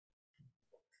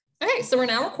Okay, so we're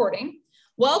now recording.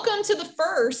 Welcome to the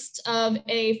first of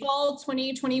a fall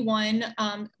 2021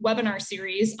 webinar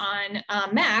series on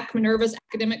MAC, Minerva's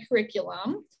academic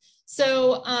curriculum.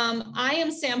 So I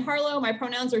am Sam Harlow, my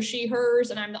pronouns are she,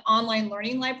 hers, and I'm the online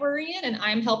learning librarian, and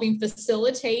I'm helping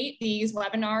facilitate these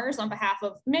webinars on behalf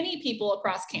of many people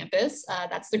across campus.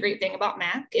 That's the great thing about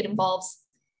MAC. It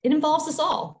involves us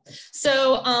all.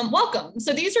 So welcome.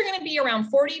 So these are going to be around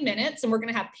 40 minutes, and we're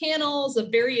going to have panels of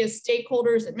various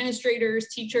stakeholders, administrators,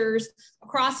 teachers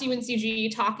across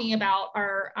UNCG talking about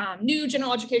our new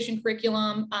general education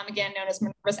curriculum, again, known as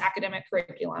Minerva's academic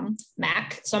curriculum,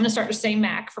 MAC. So I'm going to start just saying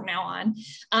MAC from now on.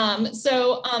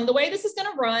 The way this is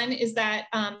going to run is that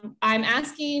I'm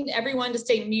asking everyone to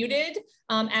stay muted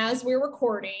as we're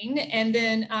recording, and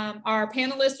then our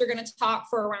panelists are going to talk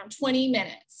for around 20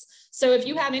 minutes. So if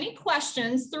you have any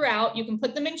questions throughout, you can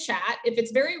put them in chat. If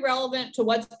it's very relevant to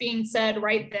what's being said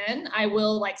right then, I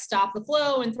will stop the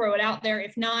flow and throw it out there.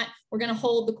 If not, we're going to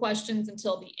hold the questions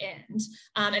until the end.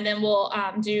 And then we'll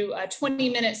do a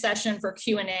 20-minute session for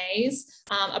Q&As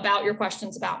about your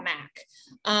questions about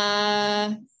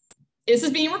MAC. This is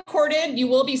being recorded. You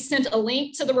will be sent a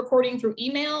link to the recording through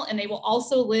email, and they will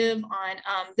also live on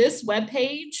this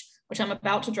webpage, which I'm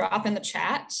about to drop in the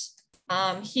chat.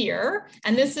 Here.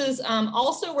 And this is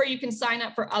also where you can sign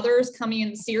up for others coming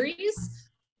in the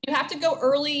series. You have to go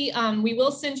early. We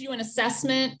will send you an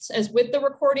assessment as with the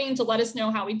recording to let us know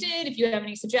how we did, if you have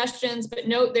any suggestions, but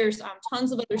note there's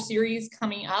tons of other series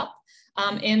coming up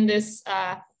in this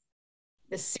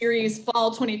series,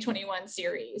 Fall 2021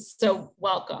 series. So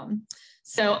welcome.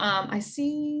 So I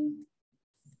see,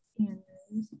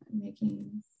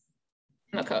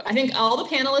 I think all the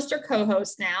panelists are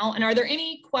co-hosts now. And are there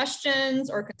any questions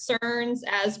or concerns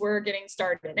as we're getting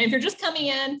started? And if you're just coming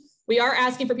in, we are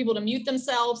asking for people to mute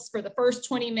themselves for the first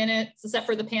 20 minutes, except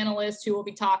for the panelists who will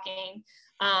be talking.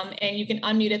 And you can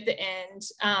unmute at the end.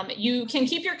 You can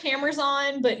keep your cameras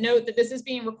on, but note that this is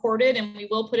being recorded and we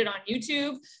will put it on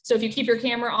YouTube. So if you keep your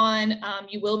camera on,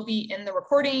 you will be in the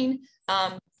recording,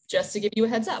 just to give you a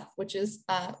heads up, which is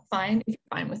fine if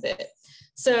you're fine with it.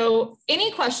 So any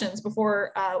questions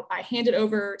before I hand it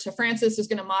over to Francis, who's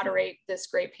going to moderate this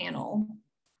great panel?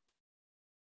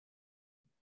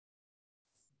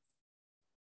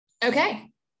 Okay,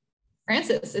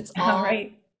 Francis, it's all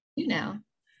right. You now.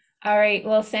 All right.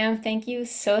 Well, Sam, thank you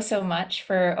so much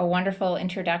for a wonderful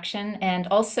introduction. And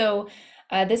also,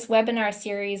 this webinar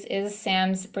series is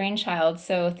Sam's brainchild.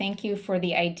 So thank you for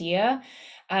the idea.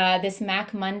 This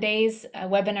MAC Mondays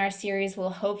webinar series will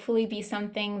hopefully be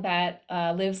something that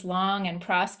lives long and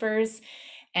prospers.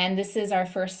 And this is our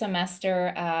first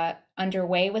semester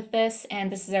underway with this,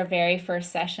 and this is our very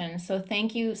first session. So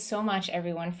thank you so much,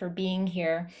 everyone, for being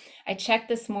here. I checked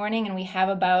this morning and we have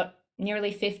about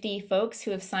nearly 50 folks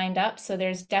who have signed up. So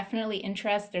there's definitely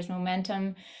interest, there's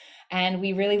momentum, and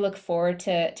we really look forward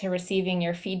to receiving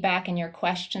your feedback and your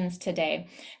questions today,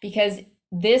 because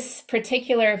this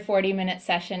particular 40-minute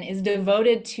session is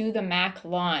devoted to the MAC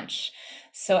launch.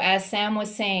 So as Sam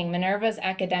was saying, Minerva's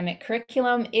academic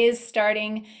curriculum is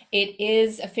starting. It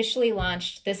is officially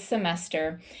launched this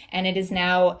semester, and it is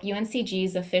now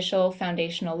UNCG's official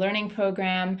foundational learning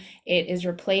program. It is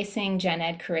replacing Gen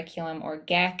Ed curriculum, or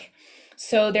GEC.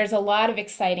 So there's a lot of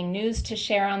exciting news to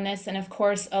share on this, and of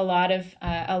course, a lot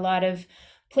of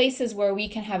places where we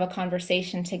can have a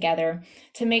conversation together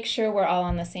to make sure we're all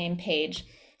on the same page.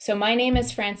 So my name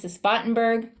is Frances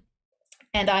Bottenberg,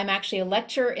 and I'm actually a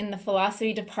lecturer in the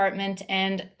philosophy department.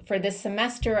 And for this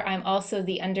semester, I'm also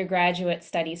the undergraduate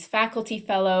studies faculty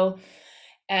fellow.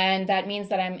 And that means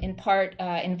that I'm in part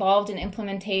involved in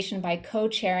implementation by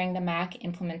co-chairing the MAC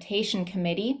implementation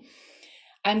committee.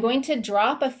 I'm going to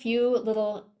drop a few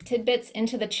little tidbits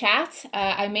into the chat.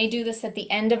 I may do this at the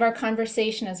end of our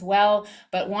conversation as well,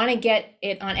 but want to get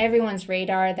it on everyone's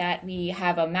radar that we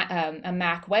have a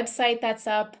MAC website that's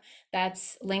up,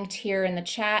 that's linked here in the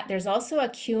chat. There's also a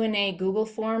Q&A Google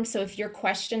form, so if your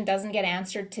question doesn't get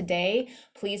answered today,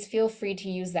 please feel free to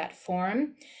use that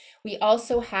form. We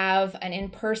also have an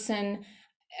in-person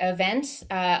event,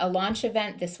 a launch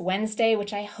event this Wednesday,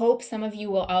 which I hope some of you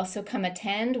will also come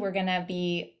attend. We're going to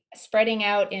be spreading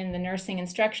out in the nursing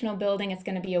instructional building. It's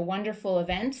going to be a wonderful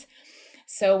event.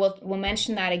 So we'll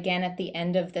mention that again at the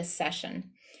end of this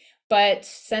session. But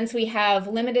since we have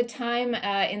limited time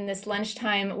in this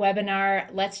lunchtime webinar,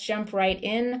 let's jump right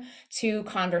in to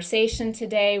conversation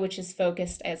today, which is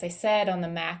focused, as I said, on the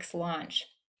MAC's launch.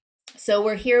 So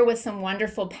we're here with some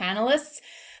wonderful panelists.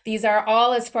 These are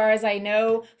all, as far as I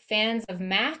know, fans of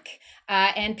MAC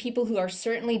and people who are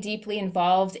certainly deeply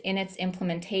involved in its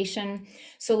implementation.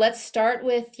 So let's start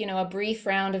with, a brief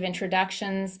round of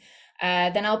introductions.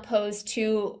 Then I'll pose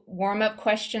two warm-up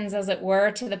questions, as it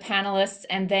were, to the panelists,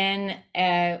 and then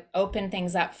open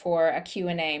things up for a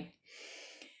Q&A.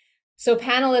 So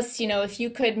panelists, if you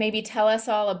could maybe tell us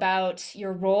all about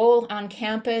your role on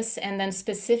campus and then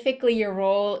specifically your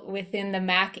role within the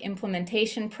MAC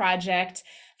implementation project,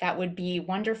 that would be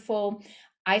wonderful.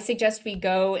 I suggest we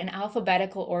go in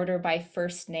alphabetical order by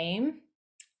first name.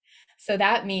 So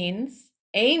that means,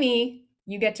 Amy,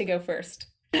 you get to go first.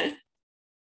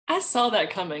 I saw that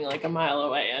coming like a mile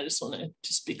away. I just want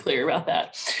to be clear about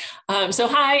that. So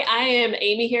hi, I am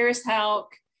Amy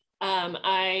Harris-Hauk.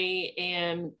 I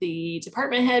am the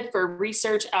department head for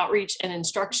research, outreach, and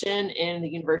instruction in the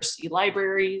university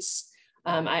libraries.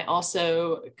 I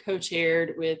also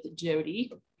co-chaired with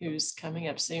Jody, who's coming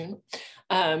up soon,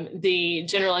 the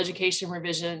General Education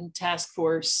Revision Task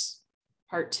Force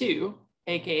Part 2,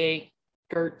 aka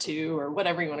GERT 2, or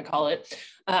whatever you want to call it,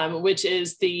 which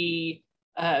is the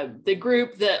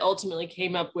group that ultimately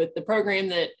came up with the program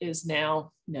that is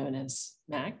now known as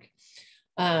MAC.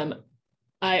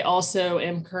 I also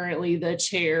am currently the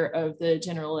chair of the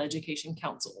General Education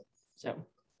Council. So,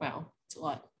 wow, it's a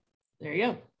lot. There you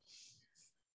go.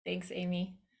 Thanks,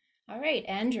 Amy. All right,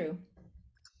 Andrew.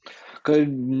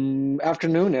 Good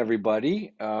afternoon,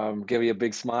 everybody. Give you a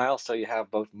big smile so you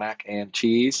have both mac and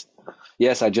cheese.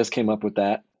 Yes, I just came up with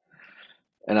that,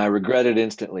 and I regret it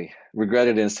instantly.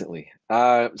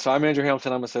 So I'm Andrew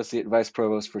Hamilton. I'm Associate Vice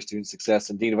Provost for Student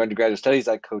Success and Dean of Undergraduate Studies.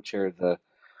 I co-chair the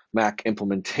MAC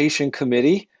Implementation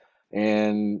Committee,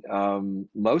 and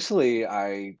mostly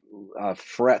I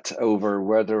fret over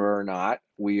whether or not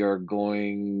we are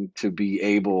going to be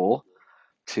able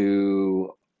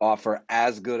to offer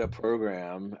as good a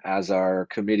program as our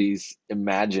committees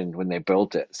imagined when they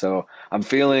built it. So I'm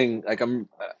feeling like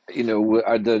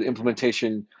the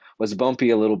implementation was bumpy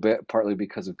a little bit, partly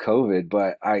because of COVID,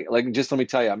 but let me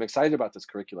tell you, I'm excited about this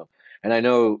curriculum. And I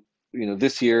know,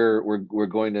 this year we're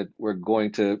going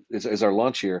to is our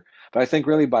launch year, but I think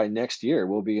really by next year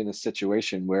we'll be in a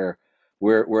situation where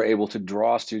we're able to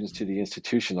draw students to the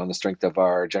institution on the strength of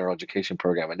our general education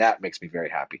program, and that makes me very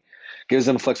happy. Gives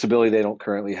them flexibility they don't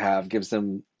currently have, gives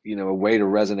them a way to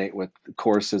resonate with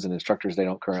courses and instructors they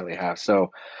don't currently have.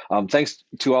 So thanks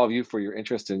to all of you for your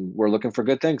interest, and we're looking for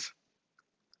good things.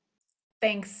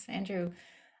 Thanks, Andrew.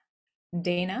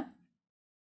 Dana?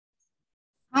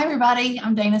 Hi, everybody.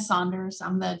 I'm Dana Saunders.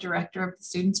 I'm the director of the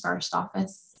Students First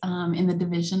Office in the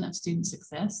Division of Student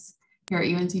Success here at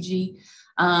UNCG.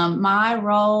 My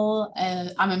role,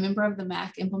 I'm a member of the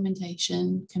MAC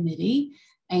Implementation Committee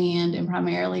and am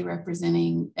primarily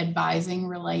representing advising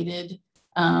related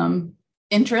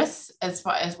interests as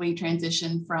far as we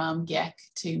transition from GEC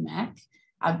to MAC.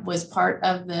 I was part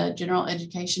of the General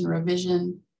Education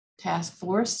Revision Task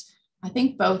Force, I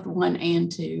think both 1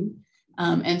 and 2,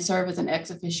 and serve as an ex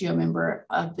officio member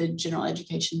of the General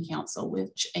Education Council,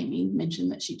 which Amy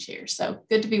mentioned that she chairs. So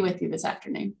good to be with you this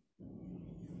afternoon.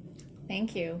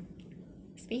 Thank you.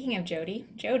 Speaking of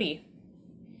Jody.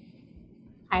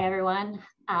 Hi, everyone.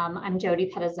 I'm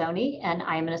Jody Petazzoni, and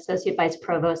I'm an Associate Vice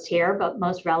Provost here, but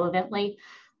most relevantly,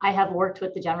 I have worked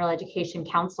with the General Education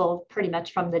Council pretty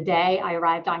much from the day I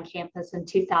arrived on campus in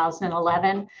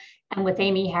 2011. And with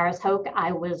Amy Harris-Hauk,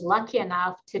 I was lucky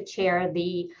enough to chair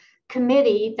the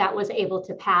committee that was able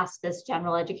to pass this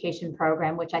general education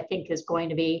program, which I think is going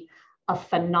to be a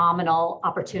phenomenal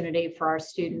opportunity for our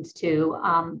students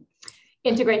to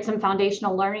integrate some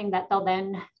foundational learning that they'll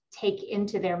then take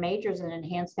into their majors and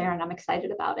enhance there, and I'm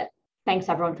excited about it. Thanks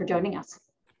everyone for joining us.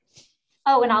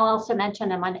 Oh, and I'll also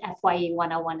mention I'm an FYE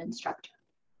 101 instructor.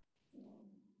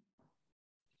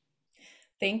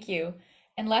 Thank you.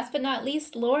 And last but not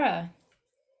least, Laura.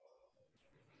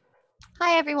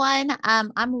 Hi, everyone.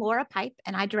 I'm Laura Pipe,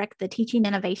 and I direct the Teaching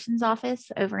Innovations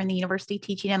Office over in the University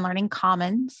Teaching and Learning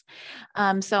Commons.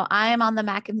 So I am on the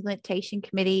MAC Implementation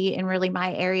Committee, and really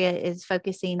my area is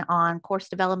focusing on course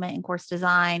development and course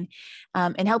design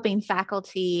and helping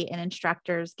faculty and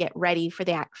instructors get ready for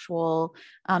the actual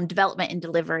development and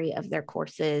delivery of their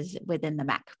courses within the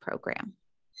MAC program.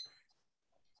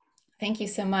 Thank you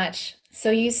so much. So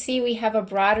you see we have a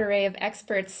broad array of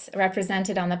experts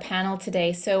represented on the panel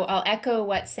today. So I'll echo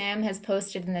what Sam has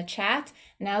posted in the chat.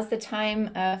 Now's the time,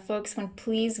 folks, when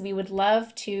please, we would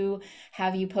love to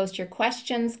have you post your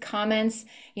questions, comments.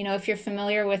 If you're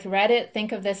familiar with Reddit,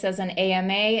 think of this as an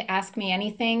AMA, Ask Me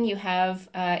Anything. You have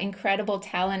incredible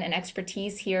talent and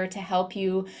expertise here to help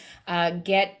you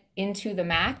get into the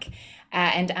MAC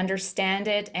and understand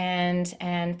it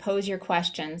and pose your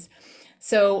questions.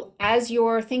 So as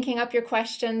you're thinking up your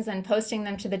questions and posting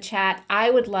them to the chat, I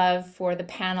would love for the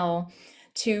panel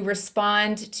to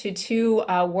respond to two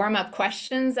warm-up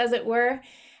questions, as it were.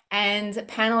 And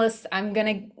panelists, I'm going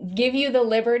to give you the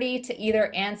liberty to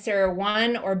either answer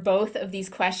one or both of these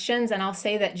questions. And I'll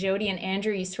say that Jody and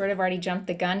Andrew, you sort of already jumped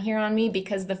the gun here on me,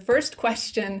 because the first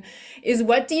question is,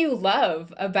 what do you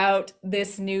love about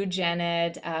this new Gen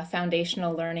Ed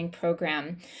foundational learning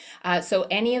program? So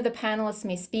any of the panelists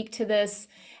may speak to this.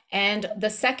 And the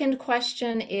second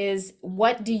question is,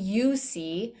 what do you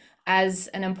see as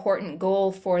an important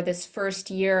goal for this first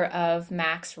year of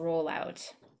MAC's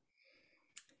rollout?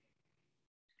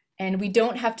 And we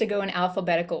don't have to go in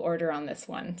alphabetical order on this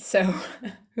one. So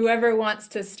whoever wants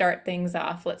to start things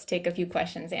off, let's take a few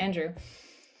questions. Andrew.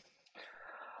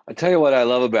 I tell you what I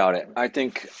love about it. I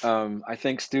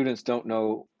think students don't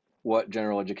know what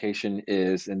general education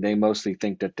is, and they mostly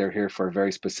think that they're here for a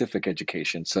very specific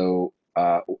education. So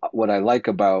what I like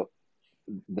about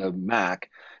the MAC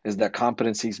is that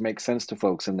competencies make sense to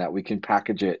folks, and that we can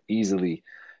package it easily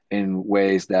in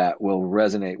ways that will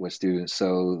resonate with students,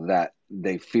 so that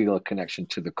they feel a connection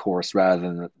to the course rather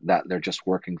than that they're just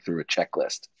working through a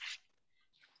checklist.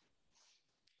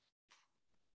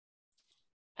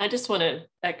 I just want to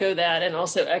echo that, and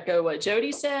also echo what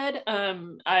Jody said.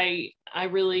 I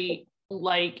really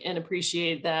like and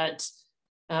appreciate that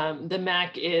the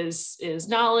MAC is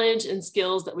knowledge and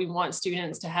skills that we want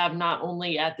students to have, not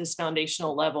only at this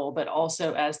foundational level, but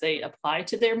also as they apply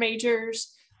to their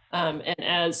majors. And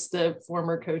as the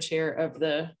former co-chair of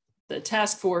the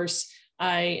task force,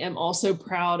 I am also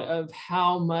proud of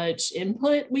how much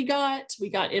input we got. We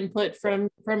got input from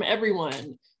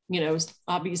everyone, you know,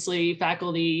 obviously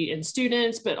faculty and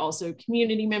students, but also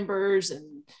community members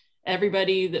and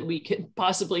everybody that we could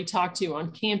possibly talk to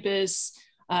on campus.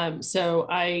 So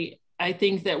I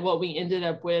think that what we ended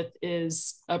up with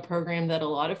is a program that a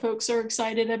lot of folks are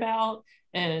excited about,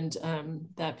 and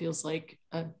that feels like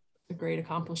a great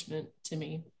accomplishment to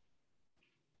me.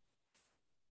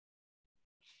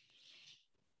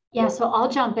 Yeah, so I'll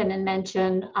jump in and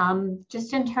mention,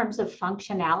 just in terms of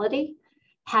functionality,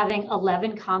 having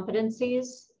 11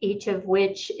 competencies, each of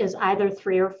which is either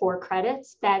 3 or 4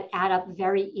 credits that add up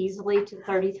very easily to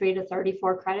 33 to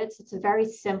 34 credits. It's a very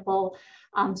simple,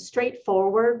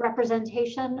 straightforward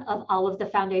representation of all of the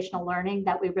foundational learning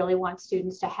that we really want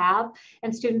students to have.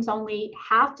 And students only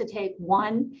have to take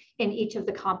 1 in each of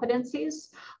the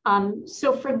competencies.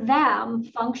 So for them,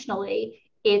 functionally,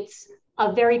 it's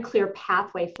a very clear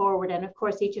pathway forward. And of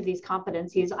course, each of these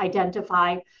competencies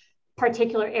identify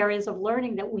particular areas of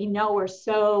learning that we know are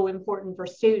so important for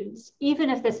students,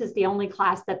 even if this is the only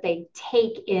class that they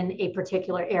take in a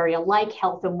particular area, like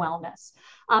health and wellness.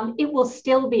 It will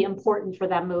still be important for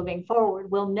them moving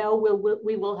forward. We'll know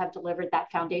we will have delivered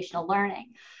that foundational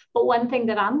learning. But one thing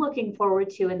that I'm looking forward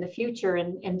to in the future,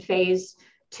 in phase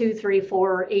 2, 3,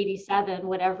 4, 87,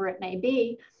 whatever it may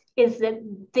be, is that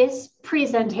this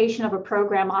presentation of a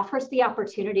program offers the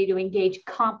opportunity to engage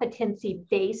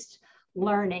competency-based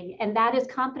learning. And that is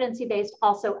competency-based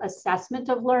also assessment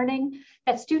of learning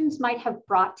that students might have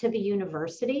brought to the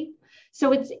university.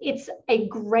 So it's a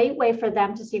great way for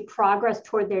them to see progress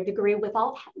toward their degree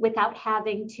without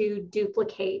having to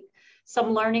duplicate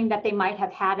some learning that they might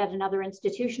have had at another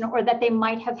institution, or that they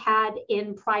might have had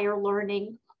in prior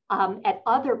learning at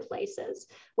other places,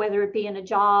 whether it be in a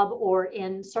job or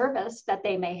in service that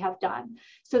they may have done.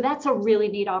 So that's a really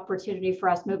neat opportunity for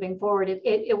us moving forward.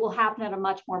 It will happen at a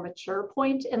much more mature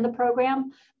point in the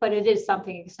program, but it is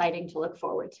something exciting to look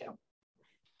forward to.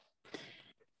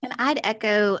 And I'd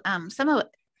echo some of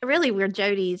really where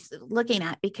Jody's looking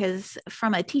at, because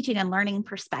from a teaching and learning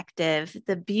perspective,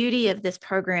 the beauty of this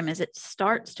program is it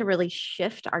starts to really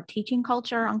shift our teaching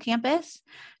culture on campus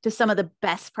to some of the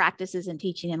best practices in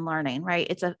teaching and learning, right?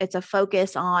 It's a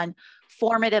focus on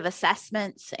formative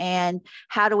assessments and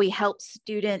how do we help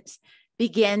students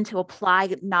begin to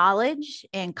apply knowledge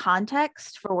and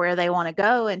context for where they want to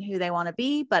go and who they want to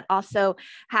be, but also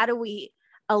how do we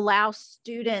allow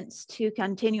students to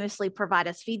continuously provide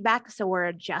us feedback. So we're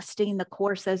adjusting the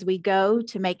course as we go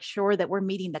to make sure that we're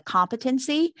meeting the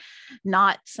competency,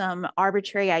 not some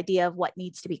arbitrary idea of what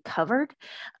needs to be covered.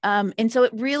 And so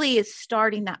it really is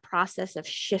starting that process of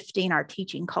shifting our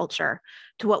teaching culture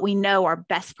to what we know are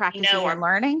best practices in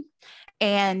learning,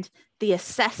 and the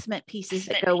assessment pieces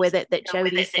that go with it that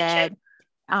Jody said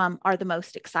are the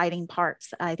most exciting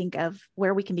parts, I think, of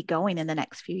where we can be going in the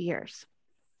next few years.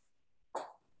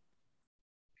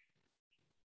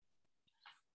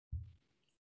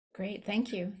 Great,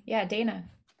 thank you. Yeah, Dana.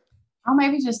 I'll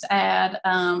maybe just add,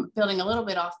 building a little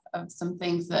bit off of some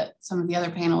things that some of the other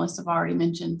panelists have already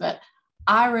mentioned, but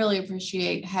I really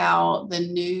appreciate how the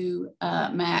new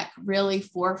MAC really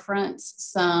forefronts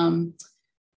some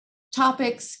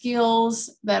topic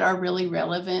skills that are really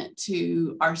relevant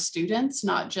to our students,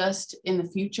 not just in the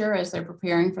future as they're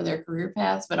preparing for their career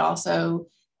paths, but also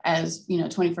as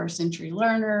 21st century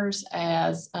learners,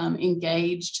 as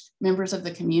engaged members of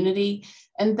the community.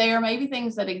 And they are maybe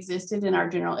things that existed in our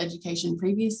general education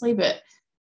previously, but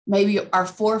maybe are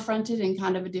forefronted in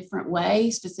kind of a different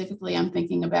way. Specifically, I'm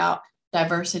thinking about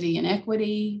diversity and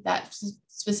equity, that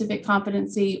specific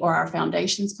competency, or our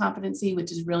foundations competency,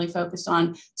 which is really focused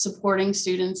on supporting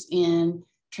students in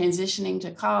transitioning to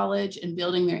college and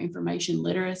building their information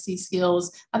literacy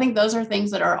skills. I think those are things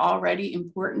that are already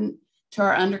important to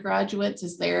our undergraduates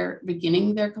as they're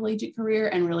beginning their collegiate career,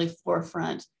 and really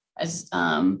forefront as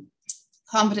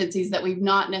competencies that we've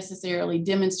not necessarily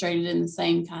demonstrated in the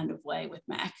same kind of way with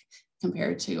MAC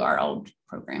compared to our old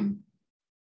program.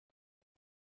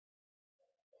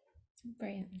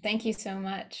 Great, thank you so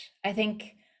much. I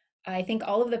think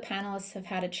all of the panelists have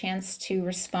had a chance to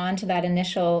respond to that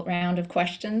initial round of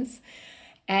questions.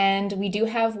 And we do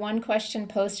have one question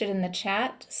posted in the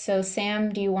chat. So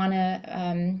Sam, do you want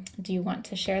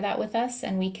to share that with us,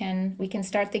 and we can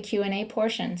start the Q&A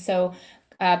portion. So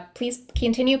please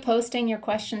continue posting your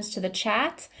questions to the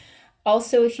chat.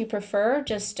 Also, if you prefer,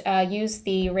 just use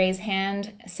the raise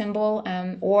hand symbol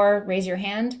or raise your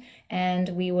hand, and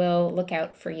we will look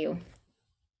out for you.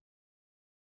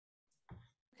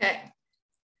 Okay.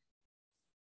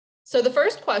 So the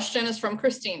first question is from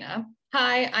Christina.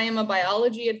 Hi, I am a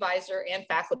biology advisor and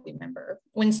faculty member.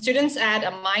 When students add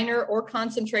a minor or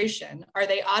concentration, are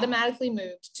they automatically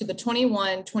moved to the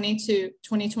 21-22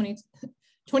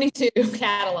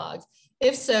 catalogs?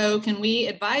 If so, can we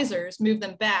advisors move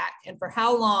them back? And for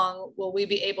how long will we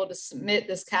be able to submit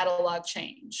this catalog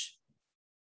change?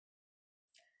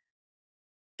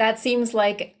 That seems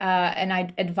like an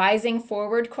advising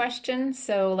forward question.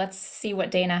 So let's see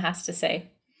what Dana has to say.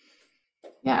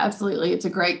 Yeah, absolutely. It's a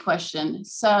great question.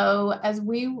 So as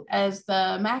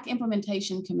the MAC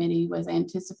implementation committee was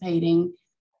anticipating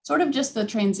sort of just the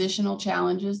transitional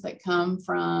challenges that come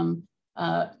from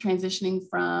transitioning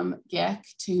from GEC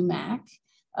to MAC,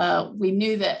 we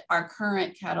knew that our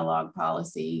current catalog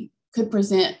policy could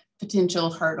present potential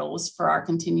hurdles for our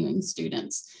continuing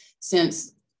students,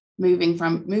 since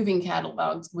moving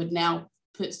catalogs would now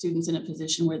put students in a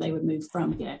position where they would move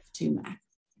from GEC to MAC,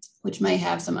 which may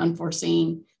have some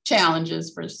unforeseen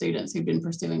challenges for students who've been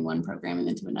pursuing one program and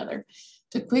then to another.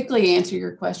 To quickly answer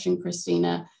your question,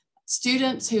 Christina,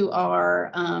 students who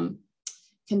are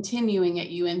continuing at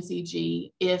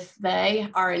UNCG, if they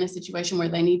are in a situation where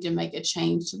they need to make a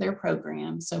change to their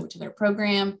program, so to their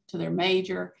program, to their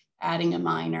major, adding a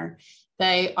minor,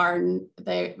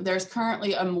 there's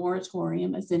currently a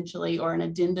moratorium, essentially, or an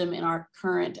addendum in our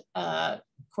current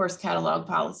course catalog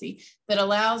policy that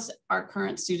allows our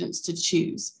current students to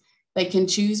choose. They can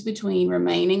choose between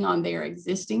remaining on their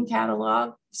existing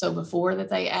catalog, so before that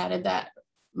they added that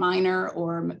minor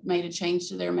or made a change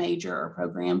to their major or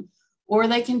program, or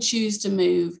they can choose to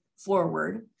move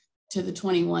forward to the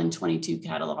 21-22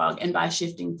 catalog, and by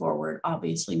shifting forward,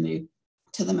 obviously move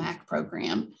to the MAC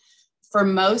program. For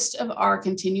most of our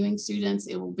continuing students,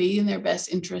 it will be in their best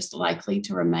interest likely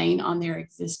to remain on their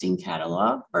existing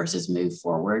catalog versus move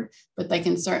forward, but they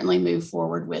can certainly move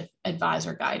forward with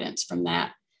advisor guidance from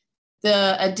that.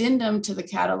 The addendum to the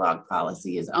catalog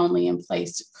policy is only in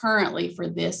place currently for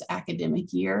this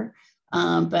academic year,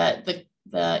 but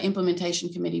the implementation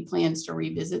committee plans to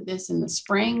revisit this in the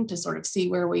spring to sort of see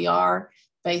where we are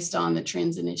based on the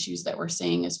trends and issues that we're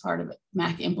seeing as part of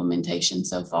MAC implementation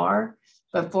so far.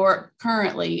 But for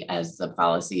currently, as the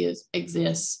policy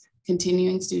exists,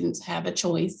 continuing students have a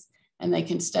choice, and they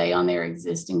can stay on their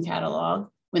existing catalog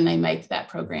when they make that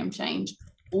program change,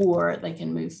 or they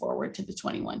can move forward to the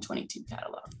 21-22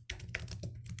 catalog.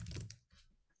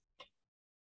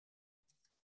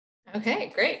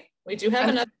 Okay, great. We do have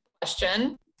another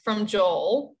question from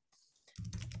Joel.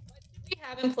 What do we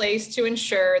have in place to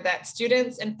ensure that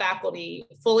students and faculty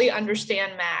fully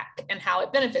understand MAC and how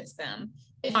it benefits them?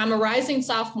 If I'm a rising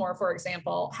sophomore, for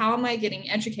example, how am I getting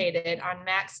educated on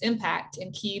MAC's impact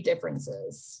and key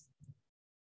differences?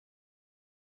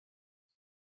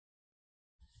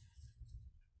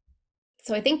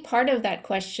 So I think part of that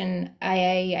question,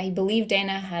 I believe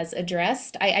Dana has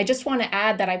addressed. I just want to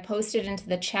add that I posted into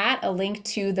the chat a link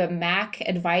to the MAC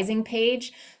advising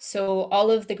page. So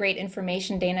all of the great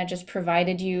information Dana just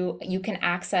provided you can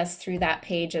access through that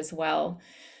page as well.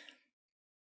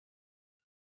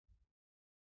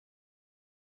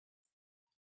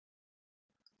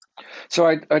 So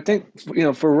I think,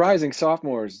 for rising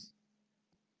sophomores,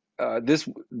 this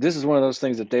is one of those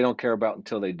things that they don't care about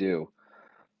until they do.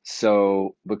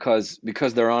 So because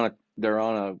they're on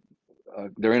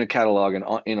they're in a catalog and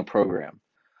in a program.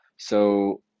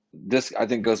 So this, I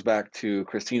think, goes back to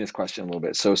Christina's question a little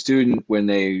bit. So a student, when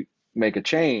they make a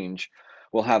change,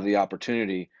 will have the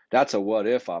opportunity. That's a what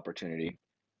if opportunity.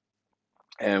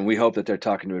 And we hope that they're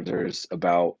talking to advisors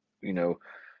about,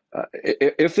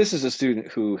 if this is a student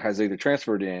who has either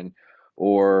transferred in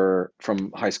or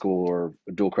from high school or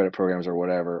dual credit programs or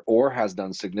whatever, or has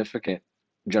done significant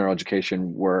general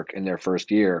education work in their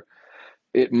first year,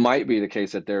 it might be the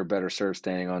case that they're better served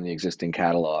staying on the existing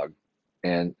catalog.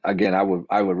 And again, I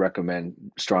would recommend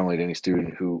strongly to any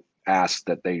student who asks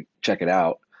that they check it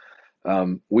out.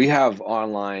 We have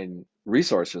online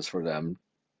resources for them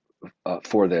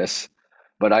for this,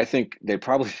 but I think they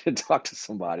probably should talk to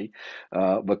somebody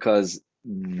because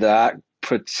that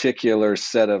particular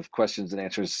set of questions and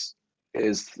answers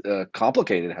is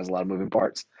complicated, has a lot of moving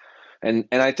parts. And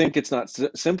I think it's not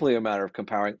simply a matter of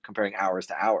comparing hours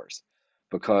to hours,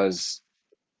 because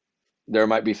there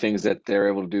might be things that they're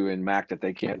able to do in Mac that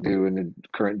they can't do in the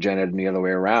current gen ed and the other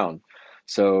way around.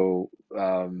 So,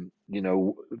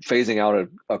 phasing out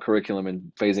a curriculum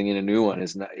and phasing in a new one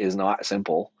is not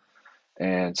simple.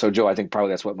 And so, Joe, I think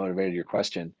probably that's what motivated your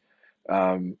question.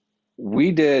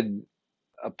 We did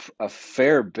a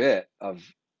fair bit of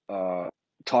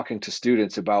talking to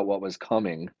students about what was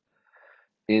coming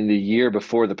in the year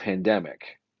before the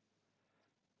pandemic.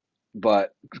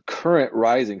 But current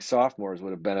rising sophomores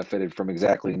would have benefited from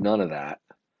exactly none of that,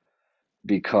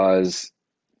 because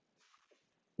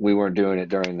we weren't doing it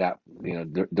during that,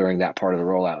 during that part of the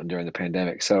rollout and during the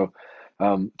pandemic. So,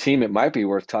 team, it might be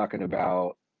worth talking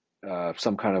about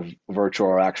some kind of virtual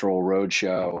or actual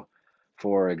roadshow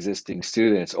for existing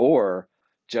students, or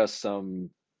just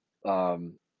some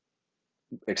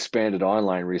expanded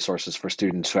online resources for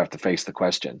students who have to face the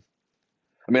question.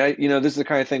 I mean, this is the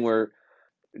kind of thing where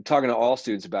talking to all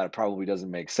students about it probably doesn't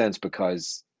make sense,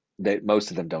 because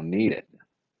most of them don't need it.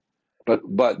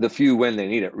 But the few, when they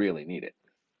need it, really need it.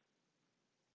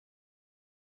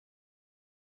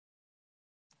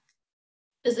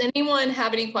 Does anyone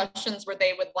have any questions where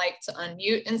they would like to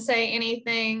unmute and say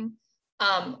anything,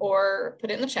 or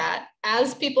put it in the chat?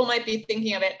 As people might be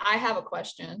thinking of it, I have a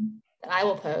question that I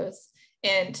will pose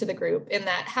into the group, in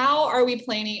that, how are we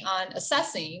planning on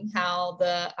assessing how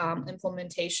the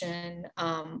implementation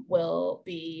will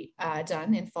be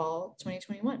done in fall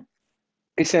 2021?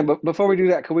 Hey, Sam, but before we do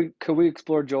that, could we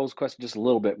explore Joel's question just a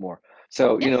little bit more?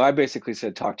 So, Yeah. I basically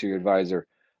said, talk to your advisor.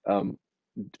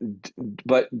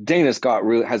 But Dana Scott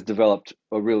has developed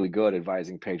a really good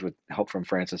advising page with help from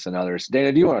Francis and others.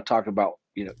 Dana, do you want to talk about,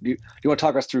 do you want to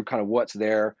talk us through kind of what's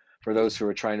there for those who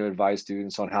are trying to advise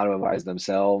students on how to advise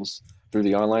themselves through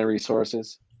the online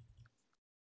resources?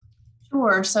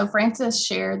 Sure. So Francis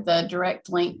shared the direct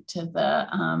link to the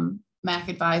Mac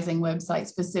Advising website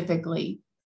specifically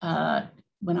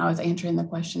when I was answering the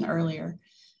question earlier.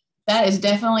 That is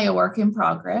definitely a work in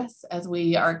progress as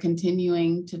we are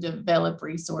continuing to develop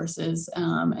resources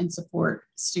and support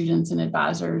students and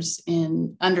advisors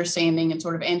in understanding and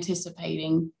sort of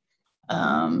anticipating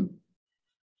the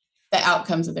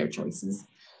outcomes of their choices.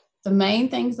 The main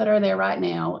things that are there right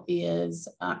now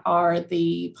are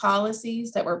the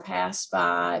policies that were passed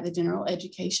by the General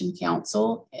Education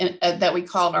Council and, that we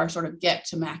called our sort of Get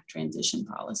to Mac transition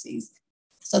policies.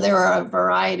 So there are a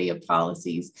variety of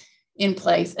policies in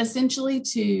place essentially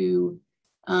to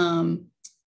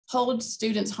hold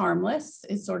students harmless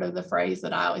is sort of the phrase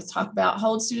that I always talk about.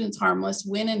 Hold students harmless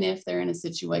when and if they're in a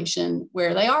situation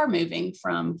where they are moving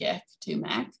from GEC to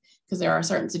MAC, because there are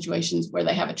certain situations where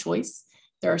they have a choice.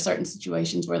 There are certain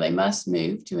situations where they must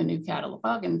move to a new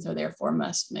catalog and so therefore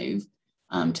must move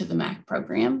to the MAC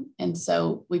program. And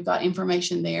so we've got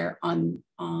information there on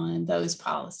those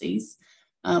policies,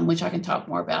 which I can talk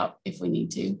more about if we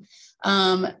need to.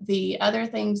 The other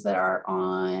things that are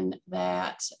on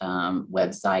that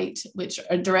website, which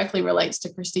directly relates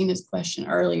to Christina's question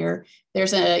earlier,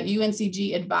 there's a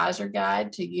UNCG advisor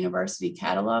guide to university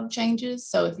catalog changes.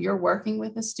 So if you're working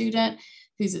with a student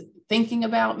who's thinking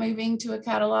about moving to a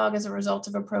catalog as a result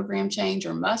of a program change,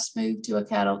 or must move to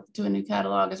a new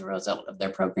catalog as a result of their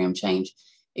program change,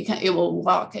 it will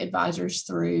walk advisors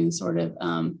through sort of,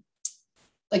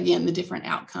 again, the different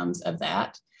outcomes of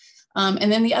that.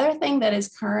 And then the other thing that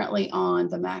is currently on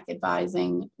the Mac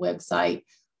Advising website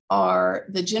are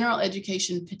the general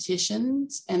education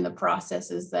petitions and the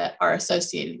processes that are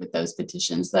associated with those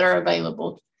petitions that are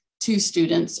available to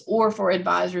students or for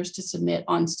advisors to submit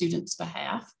on students'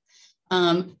 behalf,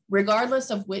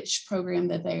 regardless of which program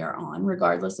that they are on,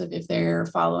 regardless of if they're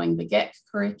following the GEC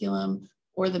curriculum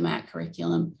or the MAC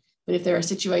curriculum. But if there are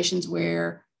situations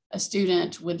where a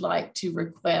student would like to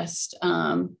request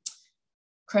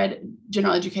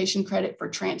general education credit for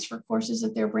transfer courses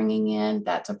that they're bringing in.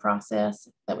 That's a process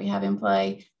that we have in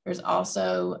play. There's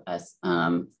also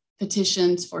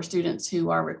petitions for students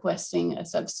who are requesting a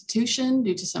substitution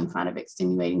due to some kind of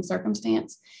extenuating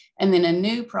circumstance. And then a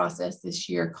new process this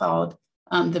year called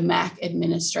the MAC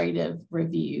Administrative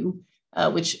Review,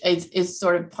 which is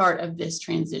sort of part of this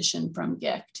transition from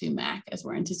GEC to MAC, as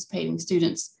we're anticipating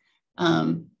students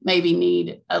maybe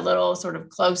need a little sort of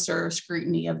closer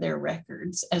scrutiny of their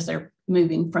records as they're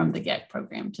moving from the GEC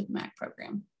program to the MAC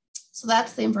program. So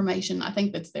that's the information I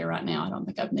think that's there right now. I don't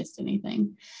think I've missed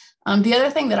anything. The other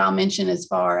thing that I'll mention as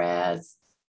far as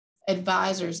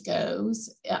advisors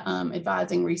goes,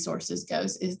 advising resources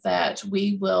goes, is that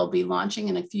we will be launching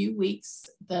in a few weeks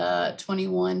the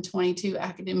 21-22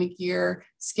 academic year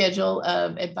schedule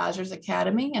of Advisors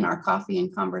Academy and our Coffee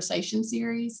and Conversation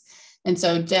series. And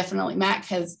so definitely MAC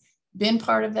has been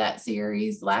part of that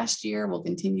series last year, will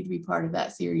continue to be part of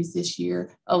that series this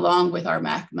year, along with our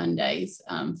MAC Mondays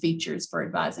features for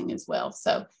advising as well.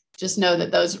 So just know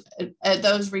that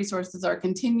those resources are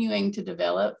continuing to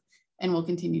develop and will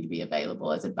continue to be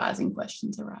available as advising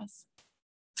questions arise.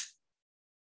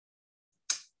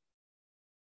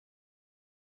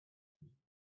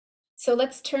 So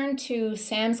let's turn to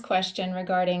Sam's question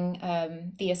regarding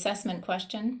the assessment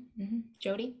question.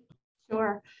 Jody?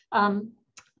 Sure.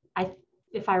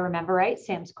 If I remember right,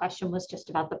 Sam's question was just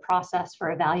about the process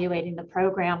for evaluating the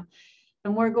program.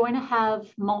 And we're going to have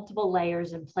multiple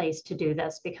layers in place to do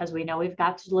this, because we know we've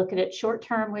got to look at it short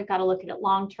term, we've got to look at it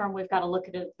long term, we've got to look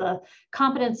at it at the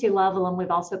competency level, and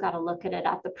we've also got to look at it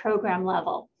at the program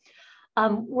level.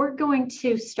 We're going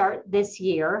to start this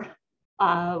year,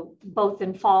 both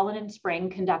in fall and in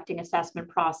spring, conducting assessment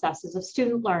processes of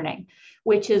student learning,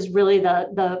 which is really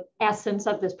the essence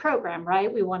of this program,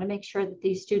 right? We want to make sure that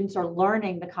these students are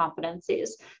learning the competencies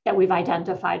that we've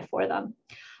identified for them.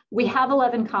 We have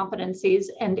 11 competencies,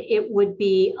 and it would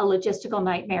be a logistical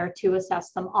nightmare to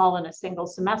assess them all in a single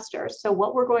semester. So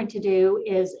what we're going to do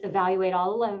is evaluate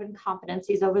all 11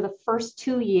 competencies over the first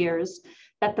 2 years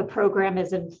that the program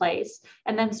is in place,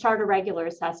 and then start a regular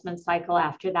assessment cycle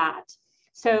after that.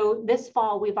 So this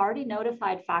fall, we've already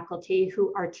notified faculty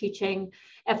who are teaching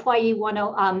FYE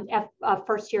 10,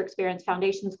 first year experience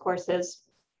foundations courses,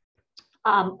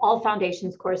 all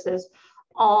foundations courses,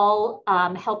 all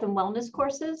health and wellness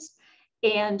courses,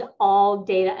 and all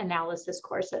data analysis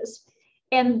courses.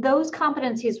 And those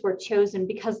competencies were chosen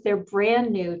because they're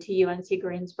brand new to UNC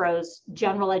Greensboro's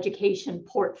general education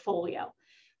portfolio.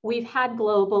 We've had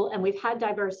global and we've had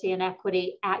diversity and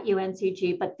equity at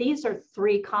UNCG, but these are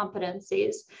 3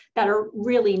 competencies that are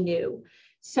really new.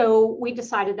 So we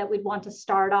decided that we'd want to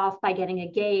start off by getting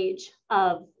a gauge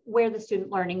of where the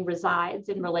student learning resides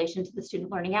in relation to the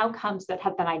student learning outcomes that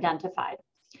have been identified.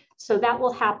 So that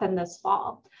will happen this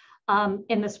fall.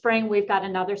 In the spring, we've got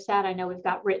another set. I know we've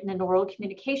got written and oral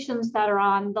communications that are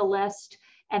on the list.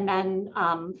 And then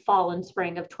fall and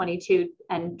spring of 22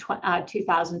 and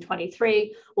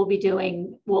 2023, we'll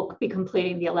be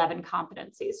completing the 11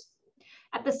 competencies.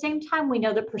 At the same time, we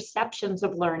know that perceptions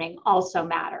of learning also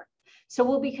matter. So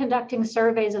we'll be conducting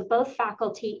surveys of both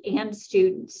faculty and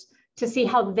students to see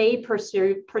how they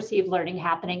perceive learning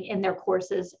happening in their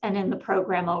courses and in the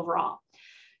program overall.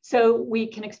 So we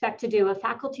can expect to do a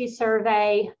faculty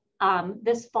survey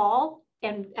this fall,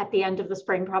 and at the end of the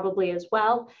spring probably as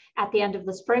well. At the end of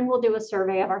the spring, we'll do a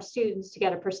survey of our students to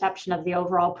get a perception of the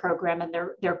overall program and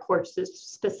their courses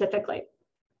specifically.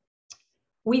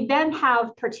 We then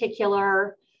have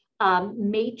particular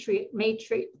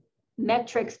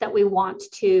metrics that we want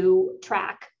to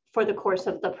track for the course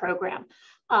of the program.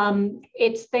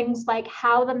 It's things like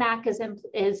how the MAC is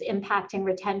impacting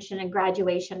retention and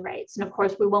graduation rates. And of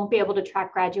course, we won't be able to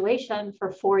track graduation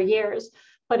for 4 years,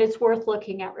 but it's worth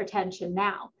looking at retention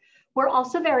now. We're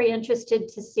also very interested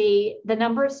to see the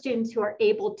number of students who are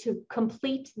able to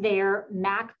complete their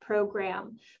MAC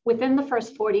program within the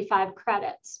first 45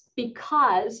 credits,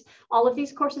 because all of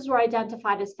these courses were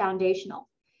identified as foundational.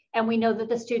 And we know that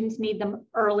the students need them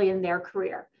early in their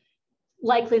career.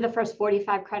 Likely the first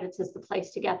 45 credits is the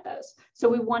place to get those. So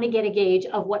we want to get a gauge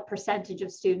of what percentage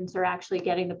of students are actually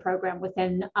getting the program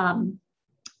within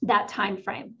that time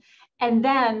frame. And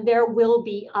then there will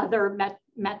be other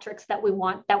metrics that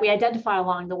we identify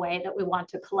along the way that we want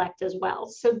to collect as well.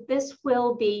 So this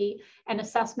will be an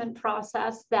assessment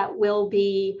process that will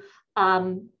be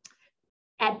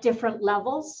at different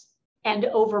levels and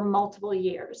over multiple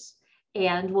years.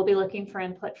 And we'll be looking for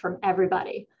input from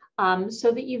everybody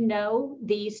so that you know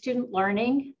the student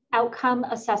learning outcome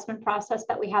assessment process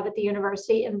that we have at the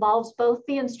university involves both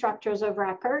the instructors of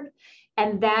record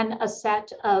and then a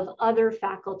set of other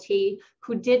faculty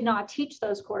who did not teach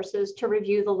those courses to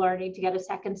review the learning to get a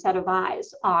second set of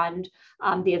eyes on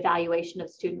the evaluation of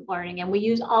student learning. And we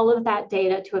use all of that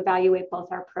data to evaluate both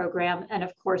our program and,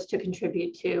 of course, to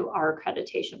contribute to our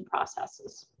accreditation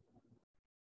processes.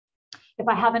 If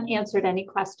I haven't answered any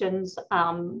questions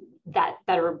that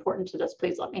are important to this,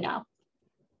 please let me know.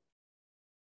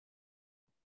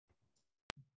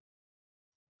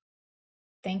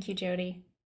 Thank you, Jody.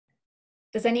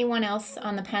 Does anyone else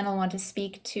on the panel want to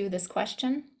speak to this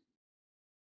question?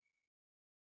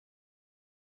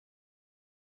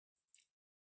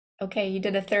 Okay, you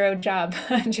did a thorough job,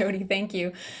 Jody, thank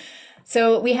you.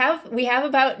 So we have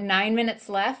about 9 minutes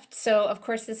left. So of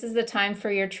course, this is the time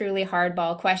for your truly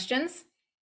hardball questions.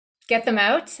 Get them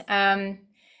out. And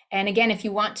again, if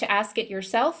you want to ask it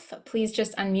yourself, please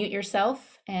just unmute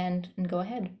yourself and go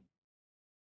ahead.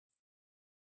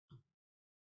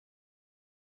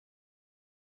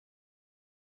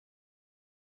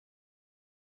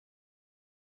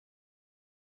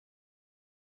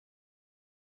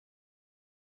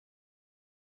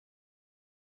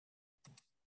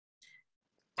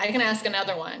 I can ask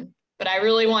another one, but I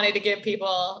really wanted to give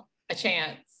people a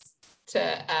chance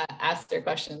to ask their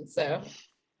questions. So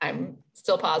I'm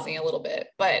still pausing a little bit,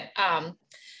 but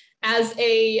as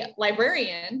a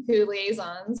librarian who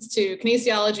liaisons to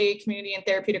kinesiology, community and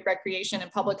therapeutic recreation,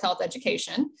 and public health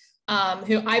education,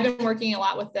 who I've been working a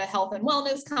lot with the health and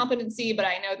wellness competency, but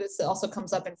I know this also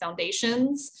comes up in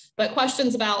foundations, but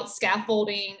questions about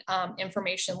scaffolding,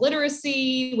 information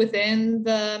literacy within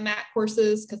the MAC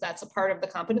courses, because that's a part of the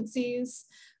competencies.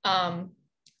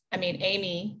 I mean,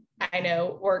 Amy, I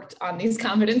know, worked on these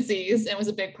competencies and was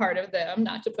a big part of them,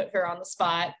 not to put her on the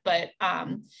spot, but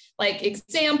like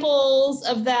examples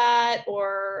of that,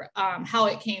 or how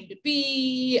it came to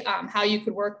be, how you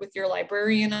could work with your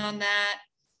librarian on that.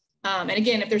 And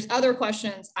again, if there's other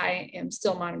questions, I am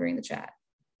still monitoring the chat.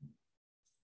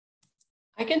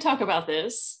 I can talk about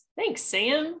this. Thanks,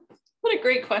 Sam. What a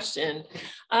great question.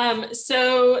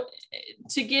 So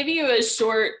to give you a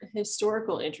short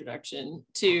historical introduction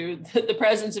to the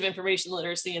presence of information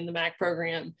literacy in the MAC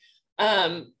program,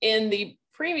 in the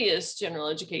previous general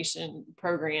education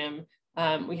program,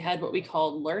 we had what we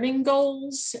called learning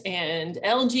goals, and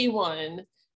LG1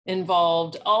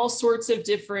 involved all sorts of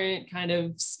different kind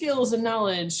of skills and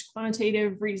knowledge.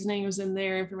 Quantitative reasoning was in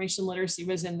there, information literacy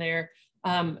was in there,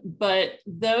 but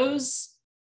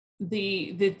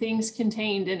the things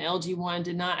contained in LG1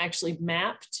 did not actually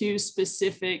map to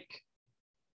specific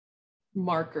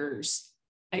markers.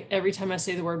 Every time I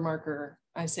say the word marker,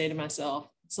 I say to myself,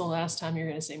 it's the last time you're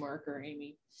going to say marker,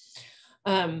 Amy.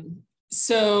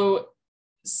 So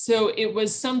it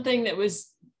was something that was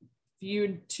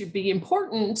viewed to be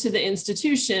important to the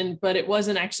institution, but it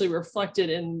wasn't actually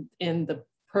reflected in the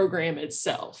program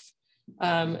itself.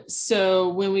 So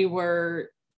when we were,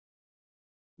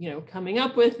 coming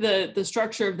up with the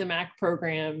structure of the MAC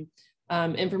program,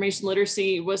 information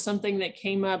literacy was something that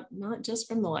came up not just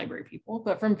from the library people,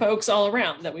 but from folks all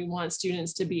around, that we want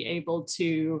students to be able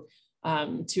to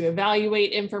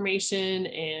evaluate information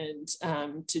and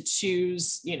to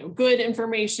choose, good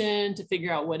information, to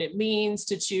figure out what it means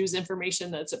to choose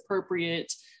information that's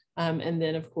appropriate. And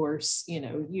then of course,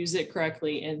 use it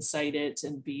correctly and cite it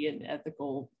and be an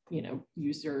ethical,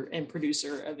 user and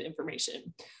producer of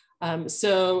information.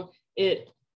 So it,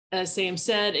 as Sam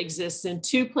said, exists in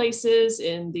two places,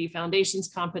 in the foundations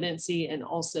competency and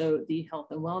also the health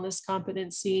and wellness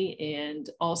competency. And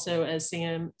also, as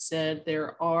Sam said,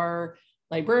 there are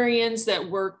librarians that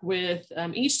work with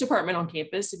each department on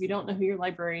campus. If you don't know who your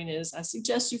librarian is, I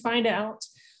suggest you find out.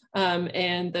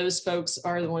 And those folks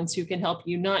are the ones who can help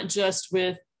you not just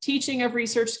with teaching of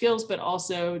research skills, but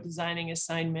also designing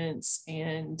assignments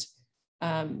and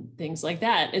things like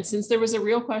that. And since there was a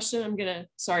real question,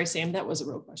 sorry, Sam, that was a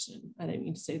real question. I didn't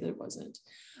mean to say that it wasn't.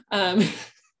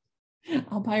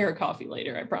 I'll buy her a coffee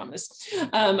later, I promise.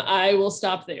 I will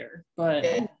stop there, but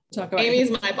talk about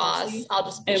Amy's my boss. I'll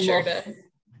just be sure to,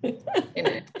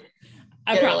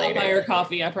 I'll buy her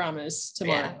coffee, I promise,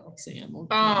 tomorrow, yeah.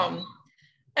 Sam.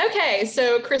 Okay,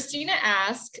 so Christina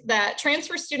asked that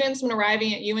transfer students when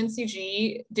arriving at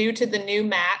UNCG due to the new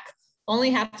MAC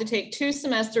only have to take 2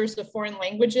 semesters of foreign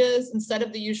languages instead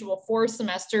of the usual 4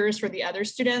 semesters for the other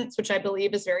students, which I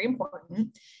believe is very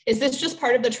important. Is this just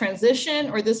part of the transition,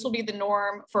 or this will be the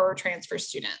norm for transfer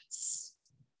students?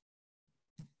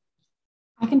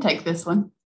 I can take this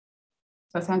one.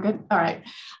 Does that sound good? All right.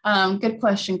 Good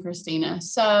question, Christina.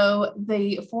 So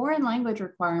the foreign language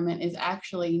requirement is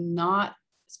actually not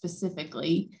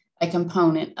specifically a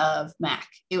component of MAC.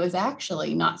 It was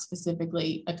actually not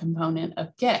specifically a component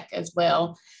of GEC as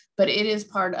well, but it is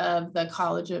part of the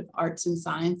College of Arts and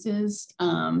Sciences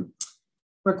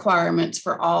requirements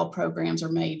for all programs or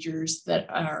majors that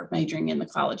are majoring in the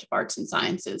College of Arts and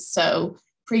Sciences. So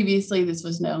previously this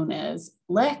was known as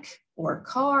LEC or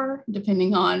CAR,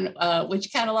 depending on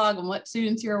which catalog and what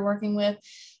students you're working with.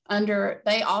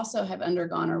 They also have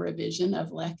undergone a revision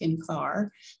of LEC and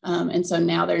CAR. And so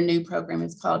now their new program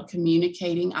is called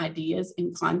Communicating Ideas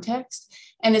in Context,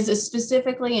 and is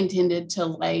specifically intended to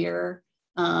layer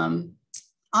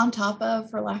on top of,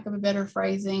 for lack of a better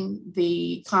phrasing,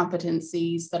 the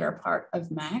competencies that are part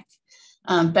of MAC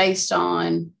based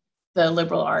on the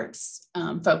liberal arts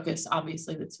focus,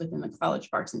 obviously, that's within the College of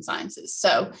Arts and Sciences.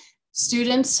 So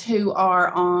students who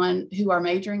are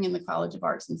majoring in the College of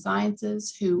Arts and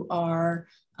Sciences, who are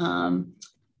on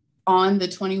the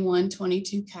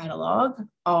 21-22 catalog,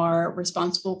 are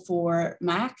responsible for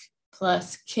MAC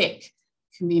plus KIC,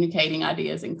 communicating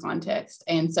ideas in context.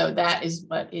 And so that is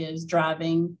what is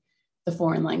driving the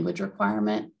foreign language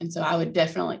requirement. And so I would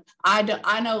definitely,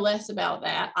 I know less about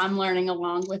that. I'm learning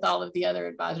along with all of the other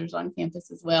advisors on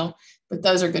campus as well, but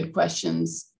those are good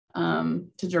questions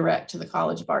to direct to the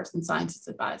College of Arts and Sciences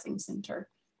Advising Center,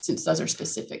 since those are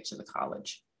specific to the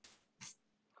college.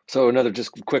 So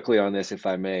just quickly on this, if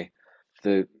I may,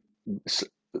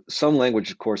 some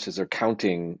language courses are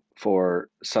counting for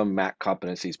some MAC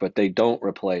competencies, but they don't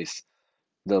replace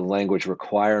the language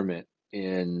requirement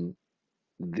in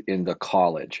the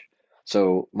college.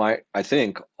 So I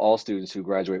think all students who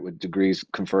graduate with degrees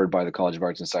conferred by the College of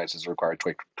Arts and Sciences require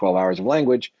 12 hours of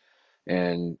language,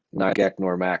 and not GEC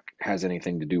nor MAC has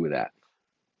anything to do with that.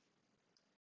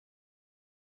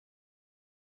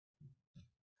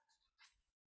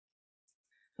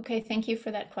 Okay, thank you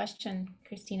for that question,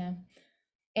 Christina.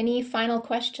 Any final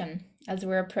question as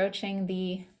we're approaching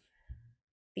the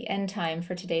end time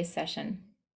for today's session?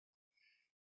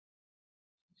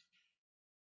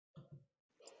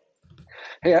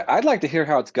 Hey, I'd like to hear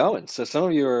how it's going. So some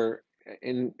of you are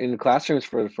in classrooms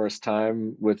for the first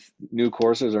time with new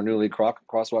courses or newly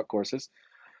crosswalk courses.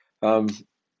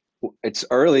 It's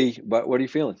early, but what are you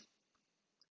feeling?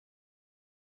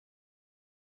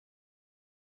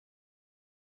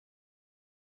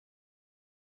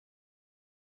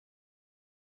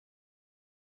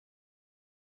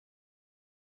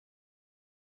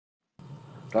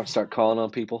 Do I have to start calling on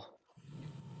people?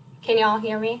 Can y'all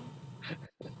hear me?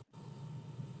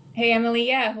 Hey, Emily,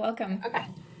 yeah, welcome. Okay.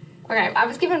 I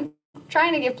was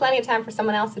trying to give plenty of time for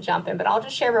someone else to jump in, but I'll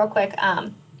just share real quick.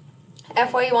 FYE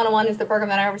 101 is the program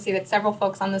that I oversee that several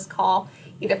folks on this call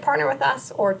either partner with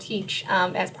us or teach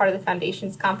as part of the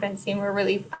Foundation's competency, and we're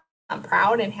really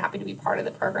proud and happy to be part of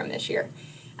the program this year.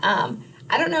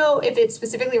 I don't know if it's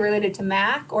specifically related to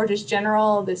MAC or just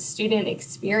general the student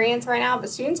experience right now, but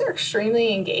students are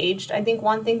extremely engaged. I think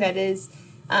one thing that is,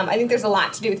 I think there's a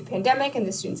lot to do with the pandemic and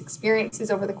the students'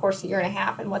 experiences over the course of a year and a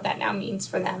half and what that now means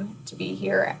for them to be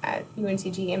here at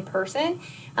UNCG in person.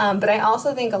 But I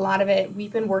also think a lot of it,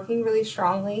 we've been working really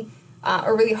strongly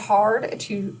or really hard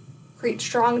to create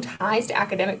strong ties to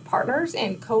academic partners,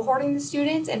 and cohorting the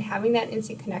students and having that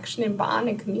instant connection and bond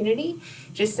and community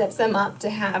just sets them up to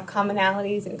have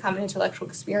commonalities and common intellectual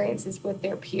experiences with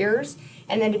their peers,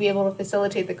 and then to be able to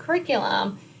facilitate the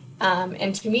curriculum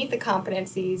and to meet the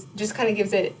competencies just kind of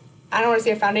gives it, I don't want to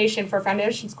say a foundation for a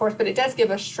foundations course, but it does give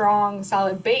a strong,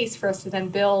 solid base for us to then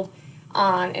build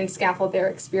on and scaffold their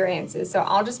experiences. So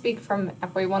I'll just speak from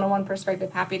FYE 101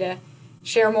 perspective, happy to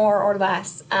share more or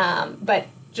less, but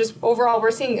just overall,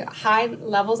 we're seeing high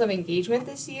levels of engagement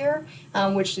this year,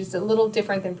 which is a little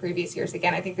different than previous years.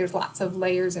 Again, I think there's lots of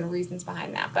layers and reasons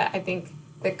behind that, but I think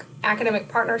the academic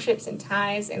partnerships and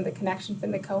ties and the connections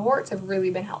in the cohorts have really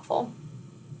been helpful.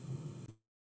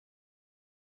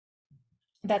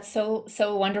 That's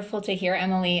so wonderful to hear,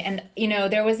 Emily. And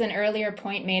there was an earlier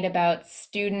point made about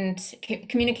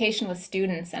communication with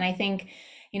students, and I think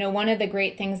one of the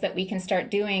great things that we can start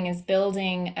doing is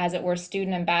building, as it were,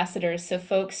 student ambassadors. So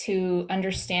folks who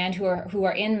understand, who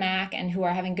are in MAC and who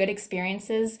are having good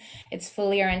experiences. It's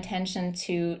fully our intention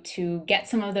to get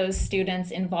some of those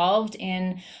students involved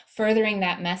in furthering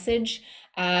that message.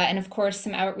 And of course,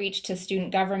 some outreach to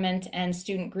student government and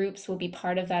student groups will be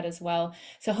part of that as well.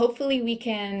 So hopefully we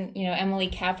can, Emily,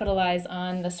 capitalize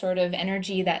on the sort of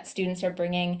energy that students are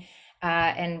bringing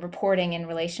and reporting in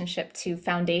relationship to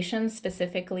foundations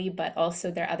specifically, but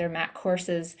also their other MAC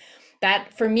courses.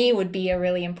 That for me would be a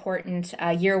really important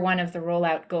year one of the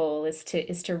rollout goal, is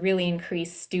to really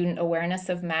increase student awareness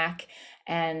of MAC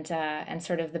and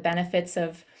sort of the benefits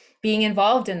of being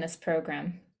involved in this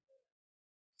program.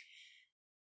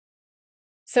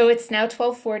 So it's now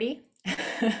 12:40.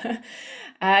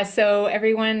 So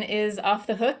everyone is off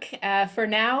the hook for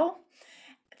now.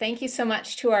 Thank you so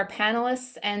much to our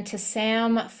panelists and to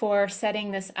Sam for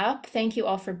setting this up. Thank you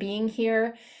all for being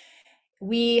here.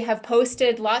 We have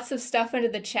posted lots of stuff into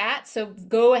the chat, so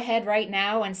go ahead right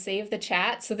now and save the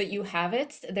chat so that you have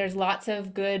it. There's lots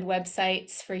of good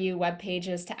websites for you, web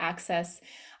pages to access.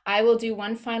 I will do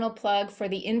one final plug for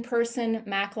the in-person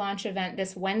Mac launch event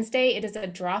this Wednesday. It is a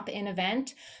drop-in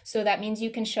event, so that means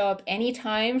you can show up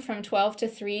anytime from 12 to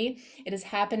 3. It is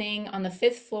happening on the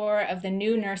 5th floor of the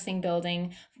new nursing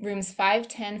building, rooms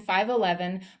 510,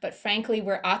 511, but frankly,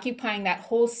 we're occupying that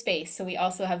whole space. So we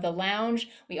also have the lounge,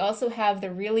 we also have the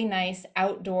really nice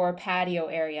outdoor patio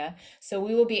area. So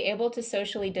we will be able to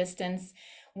socially distance.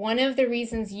 One of the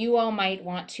reasons you all might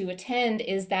want to attend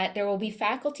is that there will be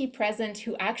faculty present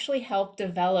who actually help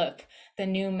develop the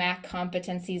new MAC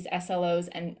competencies, SLOs,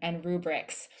 and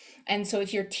rubrics. And so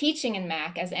if you're teaching in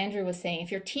MAC, as Andrew was saying,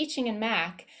 if you're teaching in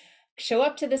MAC, show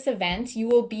up to this event. You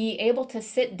will be able to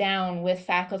sit down with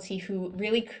faculty who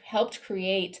really helped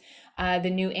create the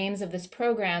new aims of this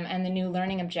program and the new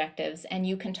learning objectives, and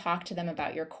you can talk to them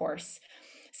about your course.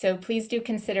 So please do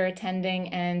consider attending,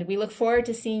 and we look forward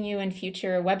to seeing you in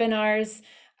future webinars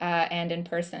and in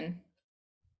person.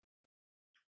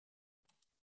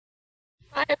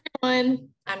 Bye, everyone.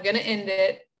 I'm going to end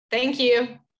it. Thank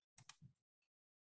you.